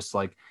well, of just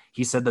like,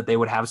 he said that they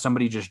would have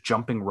somebody just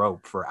jumping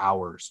rope for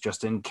hours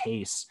just in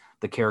case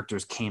the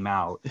characters came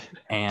out.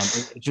 And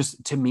it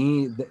just, to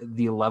me,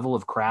 the level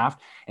of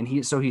craft. And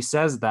he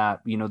says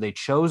that, they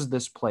chose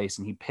this place,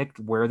 and he picked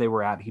where they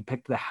were at. He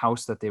picked the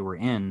house that they were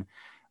in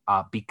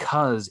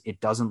because it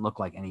doesn't look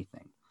like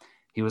anything.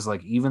 He was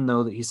like, even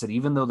though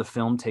the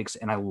film takes,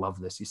 and I love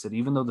this, he said,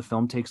 even though the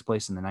film takes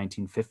place in the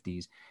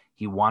 1950s,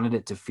 he wanted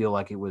it to feel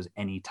like it was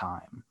any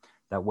time,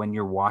 that when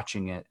you're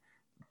watching it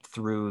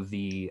through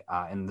the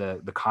and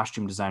the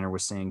costume designer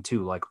was saying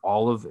too, like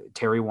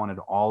Terry wanted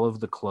all of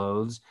the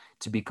clothes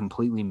to be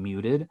completely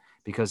muted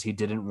because he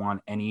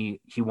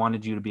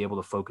wanted you to be able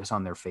to focus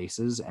on their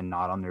faces and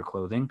not on their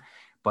clothing.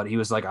 But he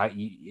was like,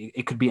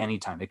 it could be any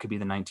time. It could be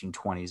the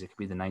 1920s. It could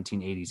be the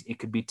 1980s. It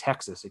could be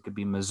Texas. It could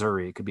be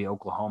Missouri. It could be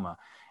Oklahoma.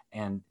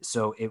 And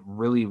so it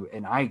really,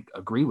 and I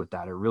agree with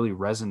that. It really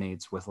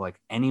resonates with like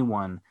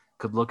anyone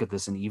could look at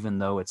this. And even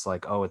though it's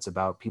like, oh, it's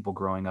about people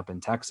growing up in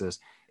Texas,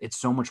 it's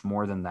so much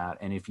more than that.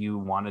 And if you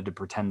wanted to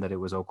pretend that it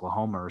was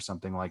Oklahoma or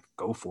something, like,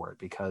 go for it,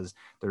 because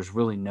there's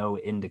really no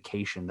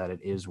indication that it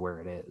is where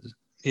it is.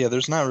 Yeah,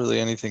 there's not really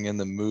anything in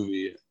the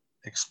movie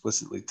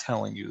explicitly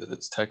telling you that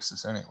it's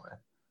Texas anyway.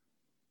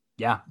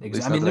 Yeah,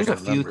 exactly. I mean, there's a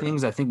few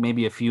things, I think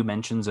maybe a few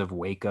mentions of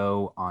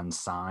Waco on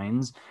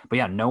signs, but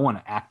yeah, no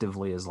one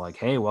actively is like,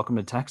 hey, welcome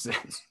to Texas.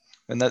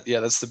 And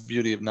that's the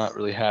beauty of not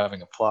really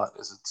having a plot,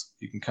 is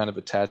you can kind of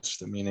attach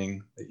the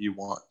meaning that you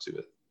want to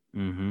it.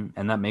 Mm-hmm.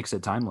 And that makes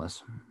it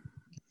timeless.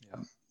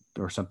 Yeah.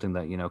 Or something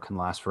that, can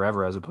last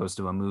forever, as opposed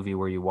to a movie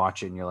where you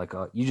watch it and you're like,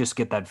 oh, you just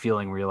get that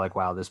feeling where you're like,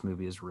 wow, this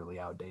movie is really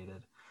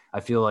outdated. I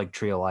feel like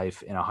Tree of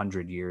Life, in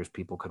 100 years,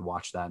 people could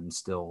watch that and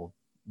still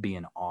be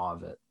in awe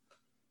of it.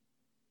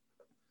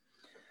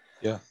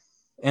 Yeah.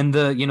 And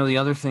the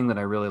other thing that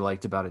I really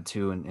liked about it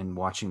too, in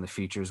watching the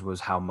features, was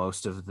how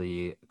most of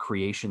the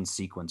creation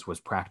sequence was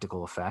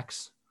practical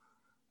effects.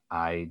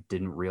 I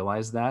didn't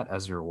realize that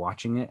as we were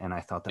watching it, and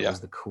I thought that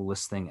was the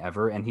coolest thing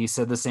ever. And he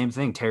said the same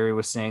thing. Terry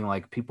was saying,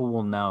 like, people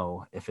will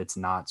know if it's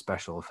not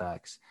special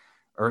effects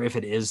or if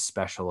it is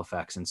special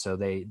effects. And so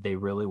they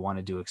really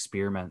wanted to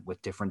experiment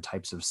with different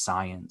types of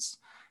science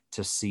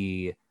to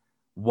see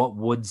what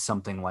could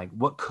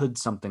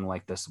something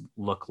like this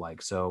look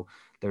like. So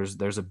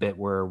there's a bit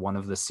where one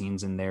of the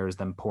scenes in there is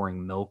them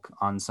pouring milk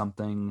on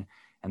something,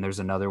 And there's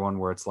another one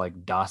where it's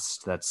like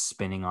dust that's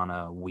spinning on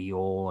a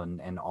wheel,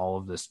 and all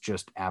of this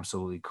just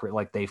absolutely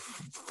like they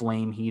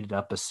flame heated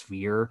up a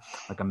sphere,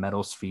 like a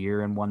metal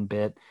sphere in one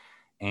bit.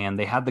 And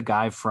they had the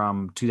guy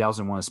from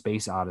 2001: A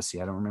Space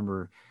Odyssey. I don't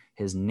remember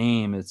his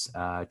name. It's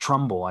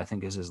Trumbull, I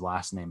think is his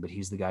last name, but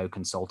he's the guy who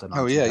consulted on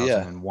Oh yeah, yeah.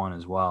 2001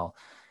 as well.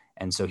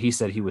 And so he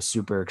said he was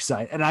super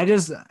excited.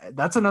 And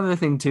that's another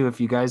thing too. If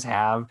you guys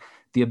have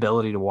the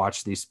ability to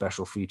watch these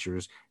special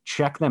features,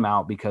 check them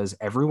out, because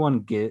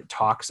everyone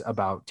talks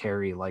about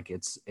Terry like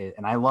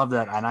and I love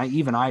that.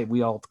 And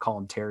we all call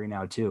him Terry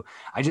now too.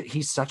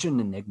 He's such an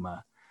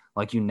enigma.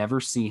 Like, you never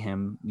see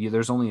him.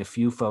 There's only a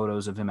few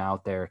photos of him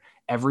out there.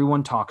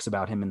 Everyone talks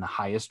about him in the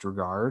highest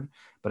regard,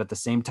 but at the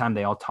same time,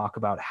 they all talk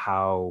about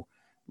how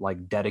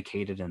like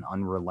dedicated and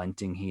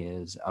unrelenting he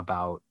is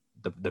about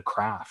the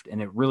craft.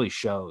 And it really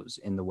shows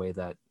in the way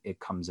that it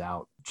comes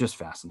out. Just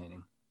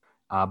fascinating.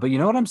 But you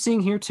know what I'm seeing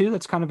here too?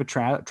 That's kind of a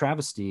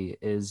travesty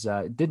is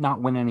it did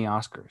not win any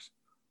Oscars.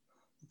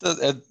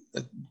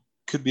 It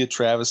could be a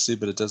travesty,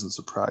 but it doesn't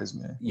surprise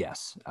me.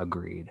 Yes,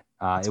 agreed.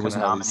 It was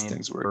nominated.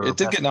 Things work. It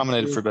did get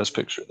nominated for Best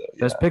Picture, though.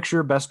 Best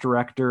Picture, Best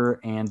Director,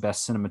 and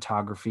Best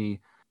Cinematography.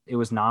 It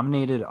was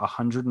nominated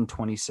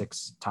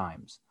 126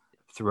 times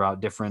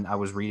throughout different. I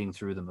was reading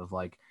through them of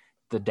like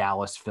the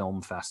Dallas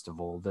Film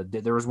Festival.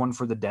 There was one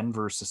for the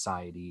Denver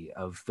Society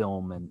of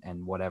Film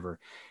and whatever.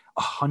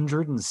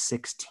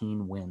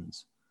 116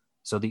 wins.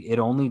 So it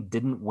only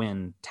didn't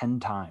win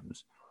 10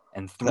 times.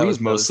 And that was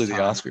mostly the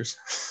Oscars.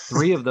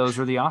 3 of those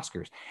were the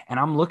Oscars. And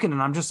I'm looking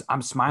and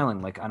I'm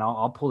smiling, like, and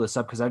I'll pull this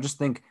up because I just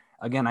think,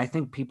 again, I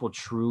think people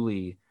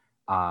truly,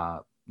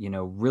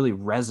 really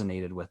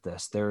resonated with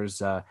this. There's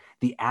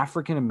the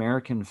African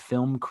American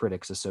Film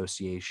Critics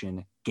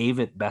Association gave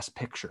it Best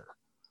Picture,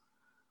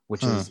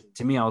 which is,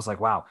 to me, I was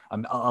like, wow,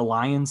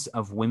 Alliance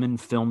of Women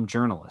Film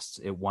Journalists.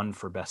 It won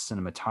for Best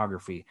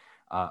Cinematography,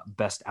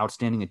 Best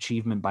Outstanding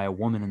Achievement by a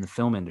Woman in the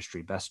Film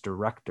Industry, Best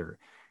Director.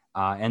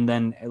 And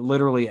then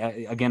literally,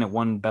 again, it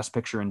won Best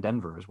Picture in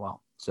Denver as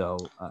well. So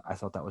I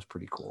thought that was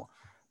pretty cool.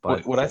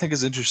 But what I think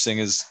is interesting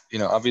is,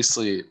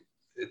 obviously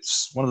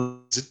it's one of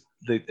those,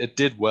 it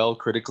did well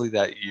critically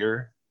that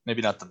year.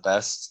 Maybe not the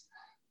best,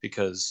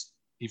 because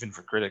even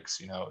for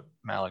critics,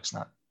 Malick's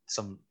not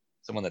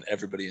someone that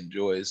everybody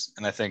enjoys.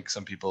 And I think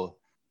some people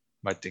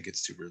might think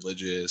it's too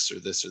religious or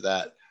this or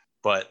that.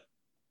 But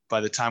by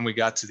the time we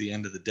got to the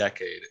end of the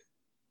decade,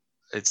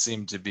 it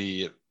seemed to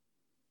be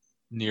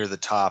near the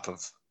top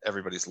of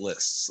everybody's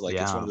lists.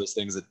 It's one of those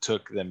things that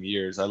took them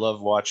years. I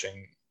love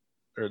watching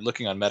or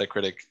looking on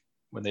Metacritic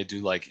when they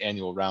do like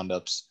annual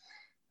roundups,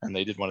 and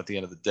they did one at the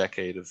end of the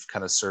decade of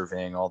kind of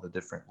surveying all the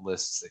different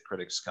lists that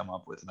critics come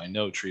up with. And I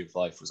know Tree of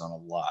Life was on a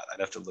lot. I'd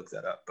have to look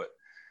that up, but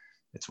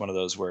it's one of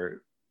those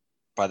where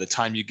by the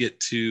time you get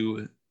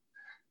to,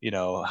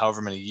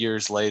 however many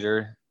years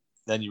later,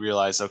 then you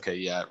realize, okay,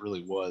 yeah, it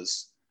really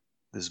was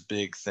this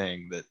big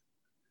thing that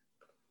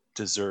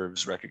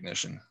deserves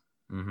recognition.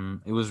 Mm-hmm.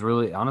 It was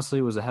really, honestly,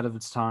 it was ahead of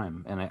its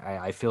time. And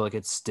I feel like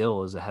it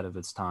still is ahead of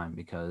its time,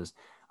 because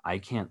I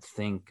can't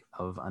think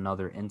of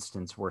another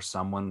instance where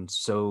someone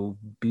so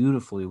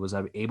beautifully was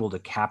able to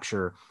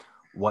capture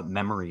what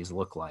memories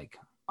look like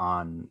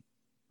on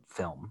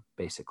film,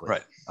 basically.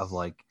 Right. Of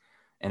like,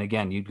 and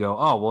again, you'd go,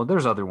 oh, well,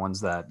 there's other ones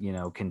that,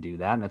 can do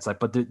that. And it's like,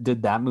 but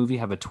did that movie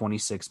have a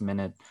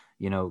 26-minute,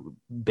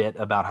 bit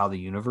about how the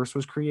universe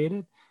was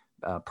created?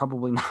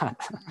 Probably not.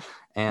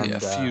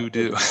 And few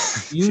do.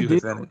 Few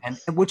do. And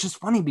which is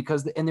funny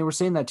because, and they were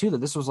saying that too,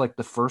 that this was like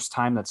the first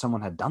time that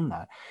someone had done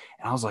that.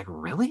 And I was like,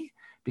 really?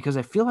 Because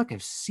I feel like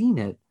I've seen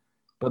it,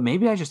 but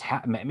maybe I just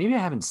maybe I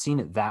haven't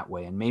seen it that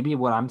way. And maybe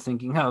what I'm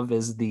thinking of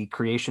is the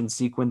creation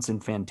sequence in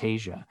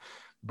Fantasia,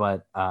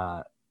 but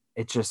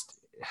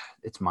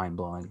it's mind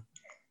blowing.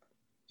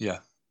 Yeah.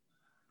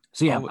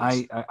 So yeah,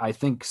 I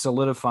think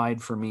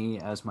solidified for me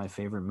as my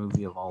favorite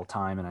movie of all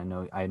time. And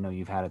I know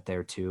you've had it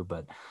there too,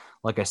 but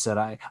like I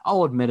said,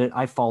 I'll admit it.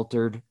 I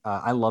faltered.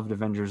 I loved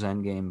Avengers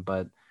Endgame,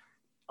 but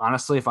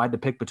honestly, if I had to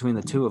pick between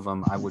the two of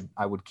them,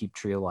 I would keep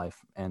Tree of Life,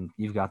 and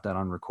you've got that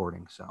on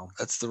recording. So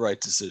that's the right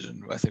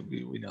decision. I think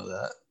we know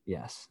that.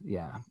 Yes.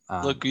 Yeah.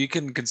 Look, you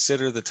can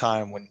consider the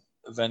time when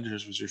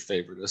Avengers was your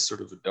favorite as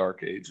sort of a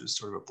dark age, as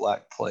sort of a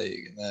black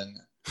plague. And then,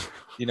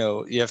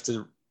 you have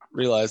to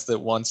realize that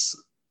once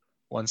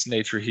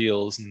nature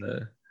heals and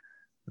the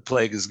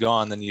plague is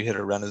gone, then you hit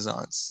a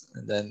renaissance,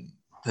 and then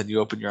you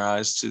open your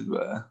eyes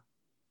to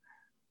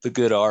the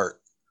good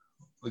art.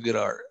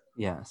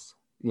 Yes.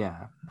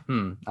 Yeah.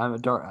 I'm a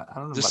dark. I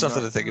don't know. Just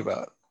something to think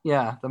about.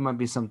 Yeah, that might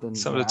be something.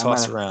 Something to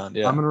toss around.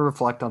 Yeah. I'm gonna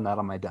reflect on that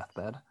on my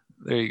deathbed.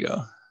 There you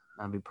go.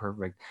 That'd be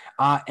perfect.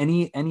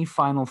 Any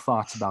final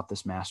thoughts about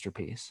this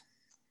masterpiece?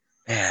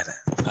 Man,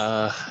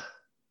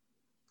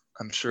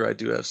 I'm sure I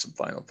do have some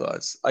final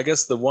thoughts. I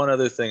guess the one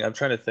other thing I'm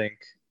trying to think.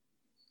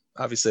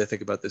 Obviously, I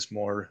think about this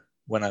more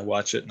when I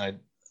watch it, and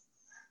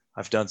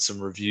I've done some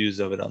reviews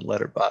of it on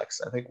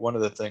Letterboxd. I think one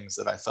of the things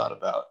that I thought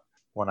about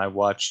when I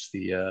watched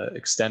the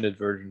extended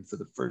version for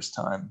the first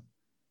time,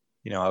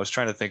 I was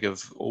trying to think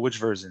of, well, which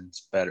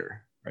version's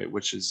better, right?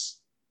 Which is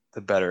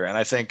the better? And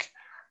I think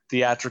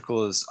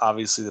theatrical is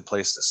obviously the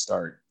place to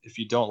start. If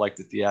you don't like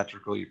the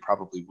theatrical, you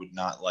probably would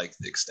not like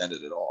the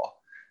extended at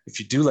all. If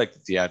you do like the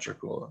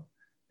theatrical,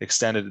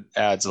 extended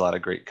adds a lot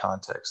of great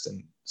context.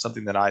 And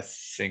something that I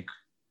think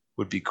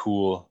would be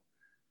cool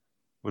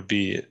would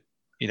be,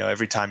 you know,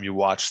 every time you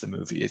watch the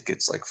movie, it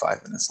gets like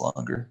 5 minutes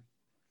longer,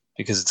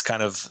 because it's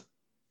kind of,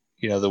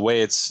 you know, the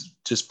way it's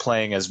just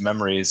playing as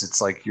memories.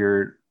 It's like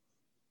you're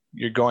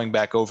going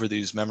back over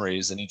these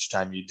memories, and each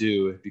time you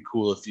do, it'd be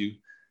cool if you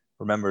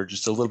remember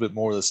just a little bit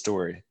more of the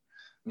story.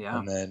 Yeah.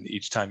 And then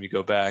each time you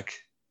go back,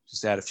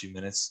 just add a few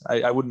minutes.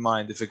 I wouldn't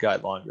mind if it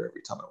got longer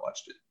every time I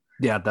watched it.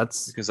 Yeah,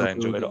 that's because I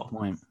enjoy it all.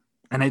 Point.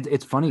 And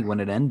it's funny, when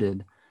it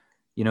ended,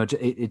 you know,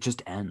 it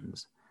just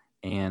ends.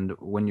 And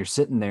when you're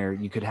sitting there,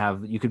 you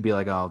could be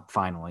like, oh,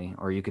 finally,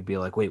 or you could be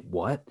like, wait,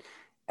 what?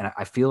 And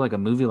I feel like a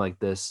movie like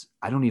this,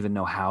 I don't even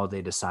know how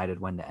they decided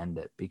when to end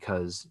it,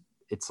 because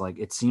it's like,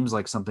 it seems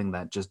like something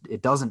that just,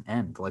 it doesn't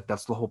end. Like,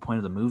 that's the whole point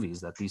of the movie,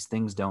 is that these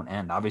things don't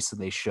end. Obviously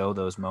they show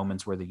those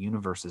moments where the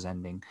universe is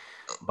ending,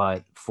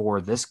 but for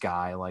this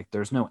guy, like,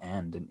 there's no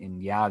end.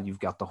 And yeah, you've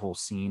got the whole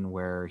scene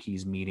where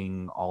he's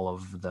meeting all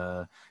of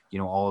the, you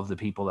know, all of the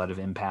people that have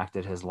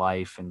impacted his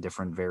life in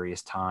different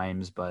various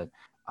times. But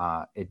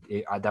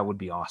that would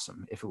be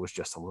awesome if it was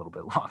just a little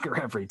bit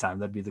longer every time.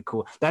 That'd be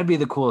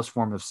the coolest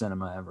form of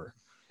cinema ever.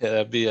 Yeah,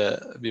 that'd be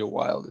a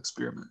wild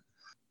experiment.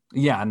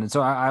 Yeah, and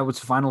so I was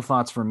final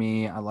thoughts for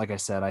me. Like I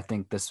said, I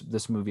think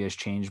this movie has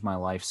changed my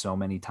life so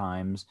many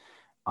times,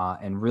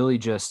 and really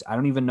just, I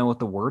don't even know what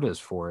the word is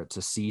for it,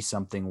 to see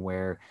something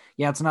where,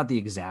 yeah, it's not the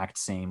exact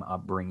same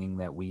upbringing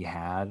that we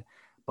had,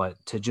 but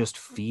to just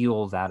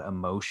feel that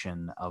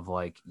emotion of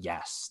like,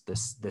 yes,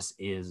 this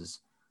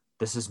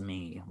is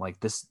me. Like,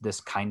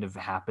 this kind of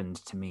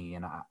happened to me,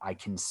 and I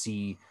can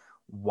see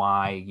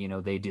why, you know,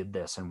 they did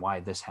this and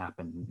why this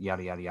happened,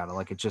 yada yada yada.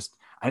 Like,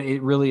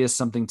 it really is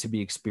something to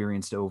be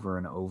experienced over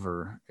and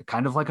over,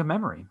 kind of like a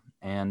memory.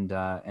 And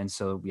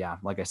so, yeah,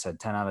 like I said,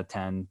 10 out of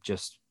 10,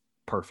 just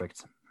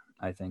perfect,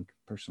 I think,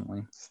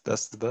 personally.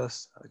 That's the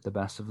best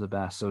of the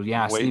best. So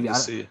yeah, waiting Stevie, to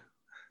see.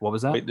 What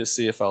was that? Waiting to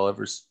see if I'll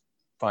ever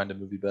find a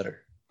movie better.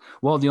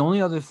 Well, the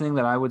only other thing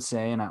that I would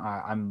say, and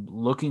I'm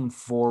looking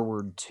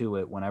forward to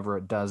it whenever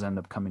it does end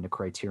up coming to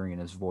Criterion,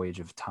 is Voyage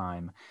of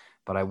Time.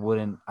 But I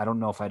don't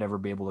know if I'd ever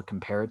be able to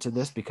compare it to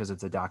this, because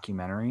it's a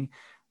documentary,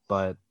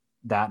 but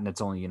that, and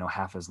it's only, you know,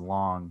 half as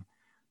long.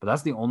 But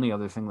that's the only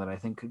other thing that I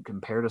think could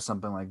compare to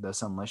something like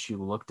this, unless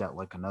you looked at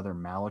like another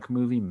Malick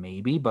movie,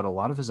 maybe. But a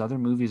lot of his other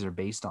movies are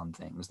based on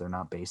things. They're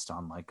not based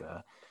on like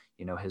a,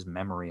 you know, his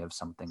memory of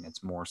something.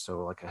 It's more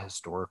so like a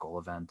historical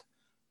event.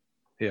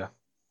 Yeah.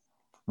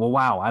 Well,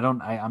 wow.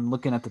 I'm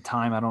looking at the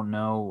time. I don't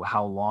know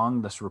how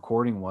long this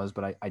recording was,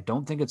 but I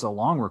don't think it's a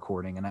long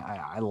recording. And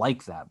I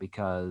like that,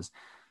 because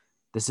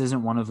this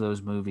isn't one of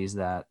those movies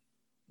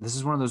this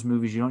is one of those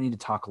movies you don't need to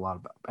talk a lot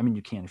about. I mean,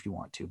 you can if you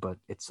want to, but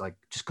it's like,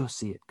 just go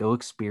see it. Go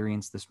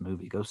experience this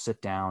movie. Go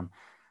sit down,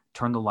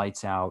 turn the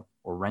lights out,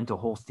 or rent a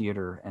whole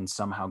theater and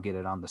somehow get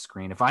it on the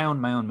screen. If I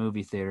owned my own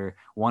movie theater,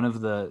 one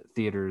of the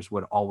theaters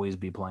would always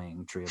be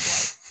playing Tree of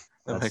Life.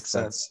 That makes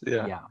sense.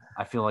 Yeah. Yeah.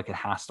 I feel like it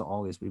has to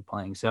always be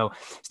playing. So,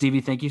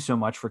 Stevie, thank you so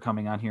much for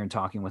coming on here and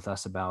talking with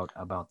us about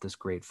this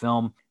great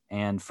film.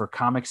 And for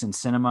Comics and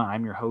Cinema,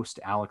 I'm your host,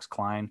 Alex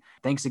Klein.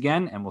 Thanks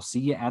again, and we'll see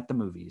you at the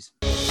movies.